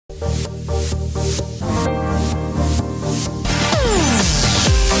លី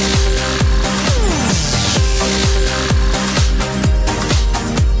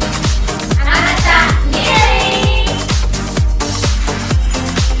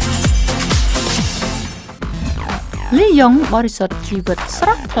យ៉ុងបរិសុទ្ធជីវិតស្រ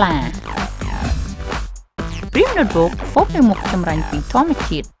ស់ថ្លាព្រីមណូតប៊ុកហ្វូកនៅមុខចម្រាញ់ពីធម្ម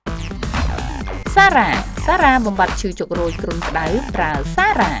ជាតិសារ៉ាបំបត្តិឈឺជក់រោយគ្រុនក្តៅប្រើសា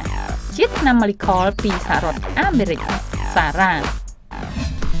រ៉ាជាតិថ្នាំម៉ាលីខលពីសហរដ្ឋអាមេរិកសារ៉ា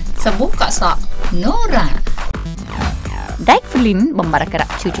សាប៊ូកក់សក់ Nora ដៃហ្វលីនបំបត្តិអាការៈ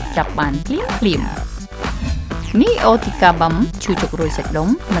ឈឺជក់ចាប់បានភ្លាមនីអូទីកាបាំឈឺជក់រោយសាច់ដុំ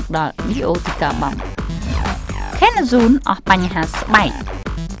នឹកដល់នីអូទីកាបាំខេណាស៊ូនអស់បញ្ហាស្បែក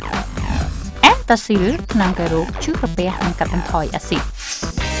អែនតាស៊ីលថ្នាំកែរោគឈឺក្រពះនិងកាត់បន្ថយអាស៊ីត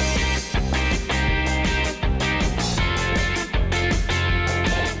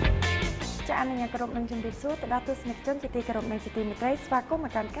ចាអនុញ្ញាតគោរពនឹងជំរាបសួរទៅដល់ទស្សនិកជនជាទីគោរពនិងជាទីមេត្រីស្វាគមន៍ម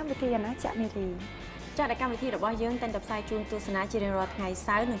កកាន់កម្មវិធីអាណាចក្រនារីចាដែលកម្មវិធីរបស់យើងតែងតែផ្សាយជូនទស្សនាជារៀងរាល់ថ្ងៃ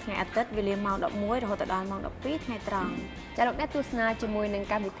សៅរ៍និងថ្ងៃអាទិត្យវេលាម៉ោង 11 រហូតដល់ម៉ោង 12 ថ្ងៃត្រង់ចាលោកអ្នកទស្សនាជាមួយនឹង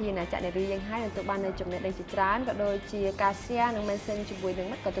កម្មវិធីអាណាចក្រនារីយើងហើយនឹងទទួលបាននៅចំណេះដឹងជាច្រើនក៏ដូចជាការ share និង message ជាមួយនឹង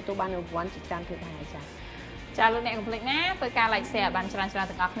មិត្តក៏ទទួលបានរង្វាន់ជាច្រើនទៀតដែរចាលោកអ្នកកុំភ្លេចណាធ្វើការ like share បានច្រើន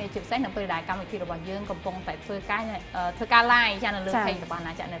ទាំងអស់គ្នាជាពិសេសនៅពេលដែលកម្មវិធីរបស់យើងកំពុងតែធ្វើការ live ចានៅលើ page របស់អា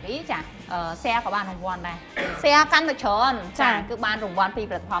ណាចក្រនារីចា share ក៏បានរង្វាន់ដែរ share កាន់តែច្រើនចាគឺបានរង្វាន់ពី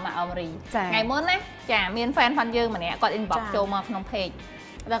ផលិតផលមកអមរីថ្ងៃមុនណាចាមាន fan ផងយើងម្នាក់គាត់ inbox ចូលមកក្នុង page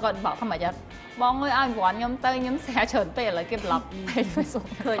แล้วគាត់ inbox ថាម៉េចបងអើយឲ្យរង្វាន់ខ្ញុំទៅខ្ញុំ share ច្រើនពេកឥឡូវគេ block page Facebook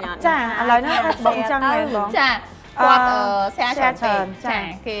ឃើញអត់ចាឥឡូវហ្នឹង Facebook អញ្ចឹងមែនបងចាគាត់ share ច្រើនចា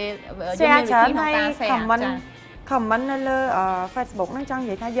គេយើងមានវិធីក្នុងការ share comment នៅលើ Facebook ហ្នឹងចង់និ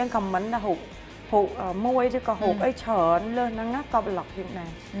យាយថាយើង comment ដល់រូបមួយឬក៏រូបអីច្រើនលើហ្នឹងក៏ block យើងដែរ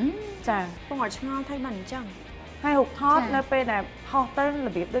ចាបងឲ្យឆ្ងល់ថាមិនអញ្ចឹងហើយរូបថតនៅពេលដែលផុសទៅរ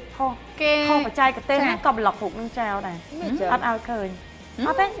បៀបដូចផុសបច្ចេកទេសហ្នឹងក៏ block រូបហ្នឹងចោលដែរអត់ឲ្យឃើញអ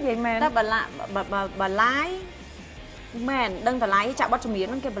ត់ទេនិយាយមែនតែបើ live មែនដឹងតែ live ចាក់បទចម្រៀង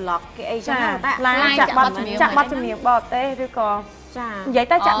ហ្នឹងគេ block គេអីចឹងតែ live ចាក់បទចម្រៀងបរទេសឬក៏ចានិយាយ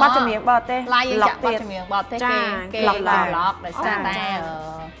ទៅចាក់បទចម្រៀងបរទេស live ចាក់បទចម្រៀងបរទេសគេ block ដោយសារតែ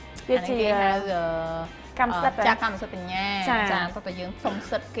វាជាកម្មសិទ្ធិចាកម្មសិទ្ធិបញ្ញាចាតែយើងសុំ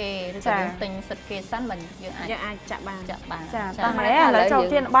សិទ្ធិគេឬក៏យើងទិញសិទ្ធិគេសិនមិនយើងអាចចាក់បានចាតែមែនឥឡូវចូល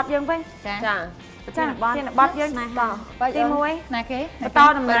ធានបទយើងវិញចាធានបទយើងទី 1 ណាគេបន្ត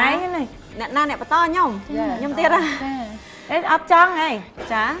តំណែងនេះអ្នកណាអ្នកបន្តខ្ញុំទៀតអេអត់ចង់ហី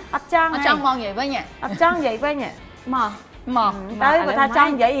ចាអត់ចង់មកនិយាយវិញអត់ចង់និយាយវិញមកទៅបើថាចង់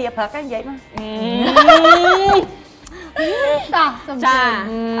និយាយរៀបព្រឹកនិយាយមកចា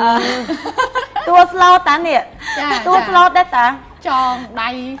តួស្លូតតានេះតួស្លូតដែរតាចងដៃ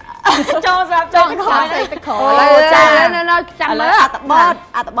ចូលស្រាប់ចងក្រោយទៅក្រោយចានៅចាំមើល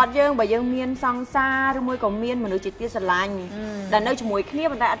អត្តបទយើងបើយើងមានសង្សារឬមួយក៏មានមនុស្សជាទីស្រឡាញ់ដែលនៅជាមួយគ្នា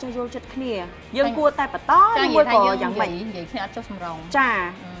ប៉ុន្តែអត់ចេះយល់ចិត្តគ្នាយើងគួរតែបន្តឬមួយក៏យ៉ាងម៉េចនិយាយគ្នាអត់ចុះសម្រងចា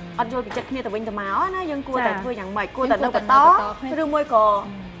អត់យល់ពីចិត្តគ្នាទៅវិញទៅមកណាយើងគួរតែធ្វើយ៉ាងម៉េចគួរតែនៅបន្តឬមួយក៏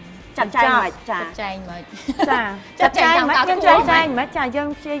ចាត់ចែងមិនចាចាត់ចែងមិនចាចាត់ចែងមិនយើងចាត់ចែងមិនចាយើង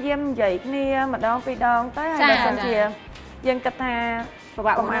ព្យាយាមនិយាយគ្នាម្ដងពីរដងទៅហើយបើសិនជាយើងគិតថាពិ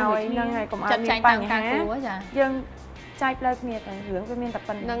បាកកុំឲ្យហ្នឹងហើយកុំឲ្យមានបញ្ហាយើងចែកផ្លូវគ្នាទៅរឿងវាមានតែ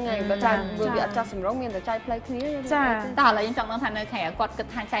ប៉ុណ្្នឹងហើយបើថាវាអត់ចោះសម្រងមានតែចែកផ្លូវគ្នាចាតែឥឡូវយើងចង់ដឹងថានៅខែគាត់គិត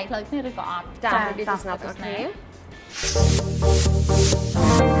ថាចែកផ្លូវគ្នាឬក៏អត់ចាវាទស្សនៈគ្នា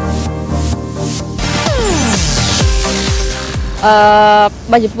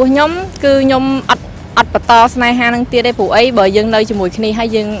បើចំពោះខ្ញុំគឺខ្ញុំអត់បន្តស្នេហានឹងទៀតទេព្រោះអីបើយើងនៅជាមួយគ្នាហើយ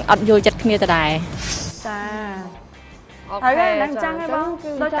យើងអត់យល់ចិត្តគ្នាទៅដែរចាហើយហ្នឹងចឹងហ៎បង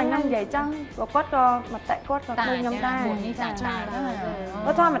ដូចតែខ្ញុំនិយាយចឹងគាត់ក៏មតិគាត់ក៏ឃើញខ្ញុំដែរចា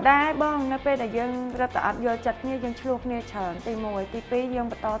បើធម្មតាបងនៅពេលដែលយើងរត់តែអត់យល់ចិត្តគ្នាយើងឆ្លោះគ្នាច្រើនទី1ទី2យើង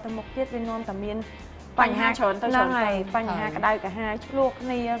បន្តទៅមុខទៀតវានាំតែមានបញ្ហាច្រើនទៅច្រើនហើយបញ្ហាក្តៅកាហាយឆ្លោះគ្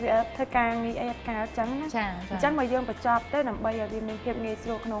នាវាធ្វើការងារអីអត់កើតចឹងណាអញ្ចឹងមកយើងបញ្ចប់ទៅដើម្បីឲ្យវាមានភាពងាយស្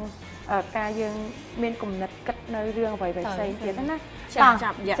រួលក្នុងការយើងមានគំនិតគិតនៅរឿងអ្វីៗផ្សេងទៀតណាចា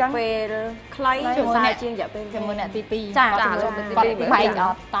ប់រយៈពេលខ្លីជាមួយអ្នកជាងរយៈពេលជាមួយអ្នកទី2ចាចូលទៅទី2បែកអ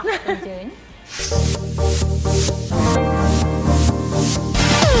ត់តោះអញ្ជើញ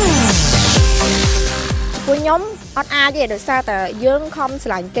ពួកខ្ញុំអត់អាចទេដោយសារតែយើងខំស្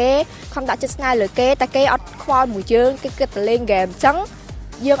រឡាញ់គេខំដាក់ចិត្តស្នេហ៍លើគេតែគេអត់ខ្វល់មួយយើងគេគិតតែលេងហ្គេមអញ្ចឹង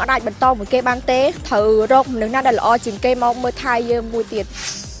យើងអត់អាចបន្តមួយគេបានទេត្រូវរកមនុស្សណាដែលល្អជាងគេមកមើលថែយើងមួយទៀត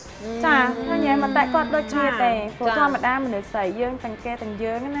ចាហើយញ៉ែមកតែគាត់ដូចគ្នាទេព្រោះធម្មតាមនុស្សស្រីយើងទាំងគេទាំង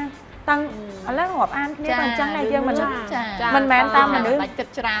យើងណា តាំងឥឡូវរាប់អានគ្នាក៏អញ្ចឹងដែរយើងមិនមែនតាមមនុស្សគិត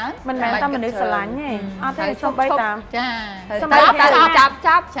ច្រើនមិនមែនតាមមនុស្សស្រឡាញ់ទេអត់ទេសូម្បីតាមសូម្បីតែចាប់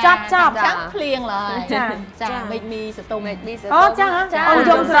ចាំឃ្លៀងឡើយចាមេឃមីសតុំអូចាអូ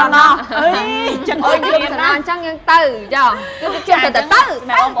យំស្រណោះអើយចឹងអូយយំស្រណោះអញ្ចឹងយើងទៅចាគឺជិះទៅប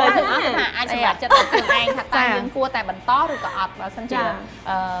ងប្អូនអត់ថាអាចសម្រាប់ចិត្តខ្លួនឯងថាតើយើងគួរតែបន្តឬក៏អត់បើសិនជា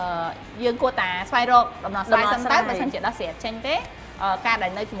យើងគួរតែស្វែងរកដំណោះស្រាយសិនទៅបើសិនជាដោះស្រាយចេញទេការដែ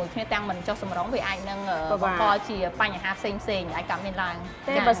លនៅជាមួយគ្នាទាំងមិនចុះសម្រុងវាអាចនឹងបង្កជាបញ្ហាផ្សេងអាចកើតមានឡើង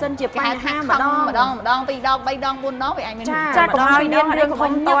ទេបើសិនជាបញ្ហាម្ដង2 ដង3 ដង 4 ដងវាអាចមានចាកុំឲ្យមានរឿង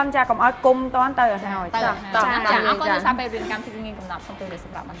ធំតន់ចាកុំឲ្យកុំតន់ទៅឲ្យចាអរគុណសម្រាប់ពេលរៀនកម្មទីមានកំណត់សូមទូលាស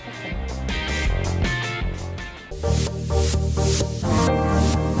ម្រាប់បន្តិចសិន